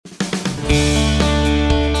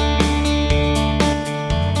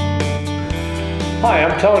Hi,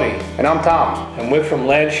 I'm Tony. And I'm Tom. And we're from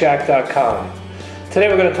landshack.com. Today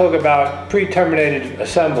we're going to talk about pre-terminated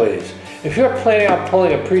assemblies. If you're planning on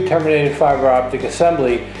pulling a pre-terminated fiber optic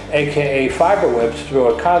assembly, aka fiber whips, through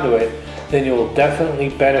a conduit, then you will definitely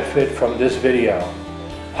benefit from this video.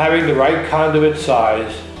 Having the right conduit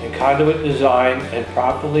size and conduit design and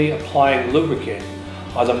properly applying lubricant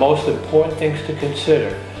are the most important things to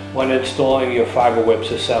consider when installing your fiber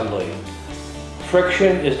whips assembly.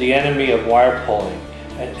 Friction is the enemy of wire pulling,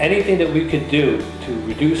 and anything that we could do to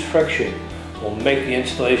reduce friction will make the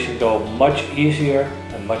installation go much easier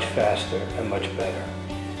and much faster and much better.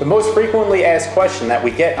 The most frequently asked question that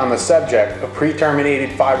we get on the subject of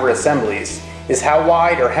pre-terminated fiber assemblies is how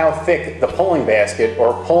wide or how thick the pulling basket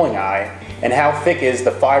or pulling eye, and how thick is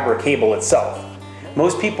the fiber cable itself.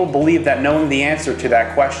 Most people believe that knowing the answer to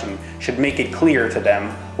that question should make it clear to them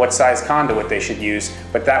what size conduit they should use,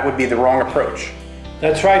 but that would be the wrong approach.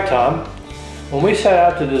 That's right, Tom. When we set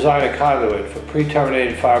out to design a conduit for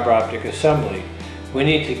pre-terminated fiber optic assembly, we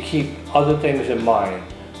need to keep other things in mind.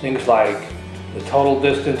 Things like the total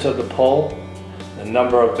distance of the pull, the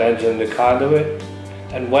number of bends in the conduit,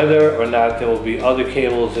 and whether or not there will be other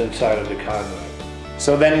cables inside of the conduit.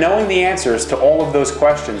 So then knowing the answers to all of those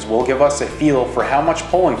questions will give us a feel for how much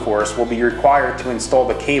pulling force will be required to install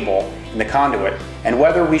the cable in the conduit, and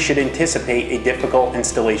whether we should anticipate a difficult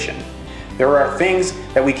installation. There are things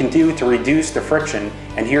that we can do to reduce the friction,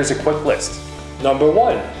 and here's a quick list. Number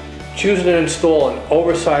 1. Choose to install an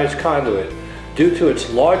oversized conduit due to its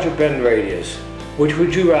larger bend radius. Which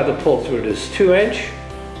would you rather pull through, this 2-inch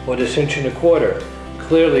or this 1.25 inch?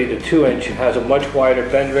 Clearly the 2-inch has a much wider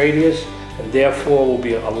bend radius and therefore will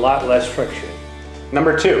be a lot less friction.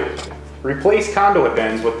 Number 2. Replace conduit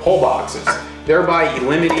bends with pull boxes, thereby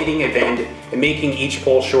eliminating a bend and making each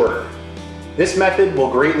pull shorter. This method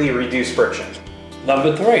will greatly reduce friction.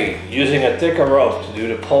 Number 3. Using a thicker rope to do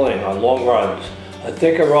the pulling on long runs. A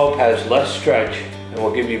thicker rope has less stretch and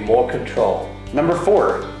will give you more control. Number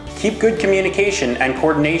 4. Keep good communication and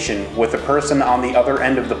coordination with the person on the other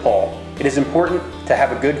end of the pull. It is important to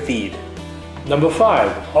have a good feed. Number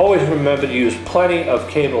 5. Always remember to use plenty of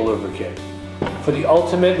cable lubricant. For the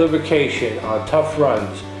ultimate lubrication on tough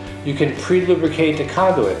runs, you can pre-lubricate the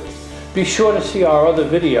conduit. Be sure to see our other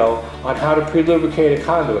video on how to pre-lubricate a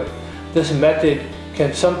conduit. This method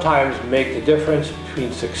can sometimes make the difference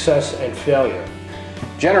between success and failure.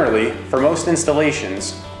 Generally, for most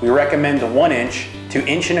installations, we recommend 1-inch to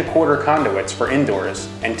 1.25 inch conduits for indoors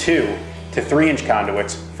and 2 to 3-inch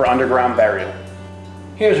conduits for underground burial.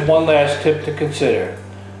 Here's one last tip to consider.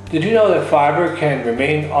 Did you know that fiber can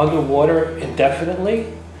remain underwater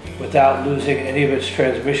indefinitely without losing any of its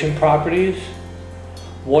transmission properties?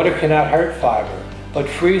 Water cannot hurt fiber, but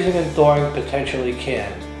freezing and thawing potentially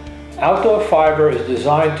can. Outdoor fiber is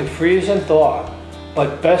designed to freeze and thaw,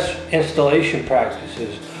 but best installation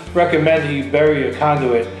practices recommend that you bury your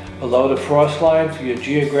conduit below the frost line for your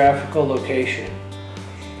geographical location.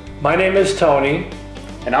 My name is Tony.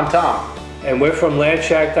 And I'm Tom. And we're from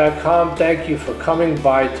landshack.com. Thank you for coming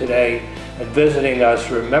by today and visiting us.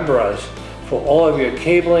 Remember us for all of your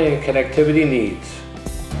cabling and connectivity needs.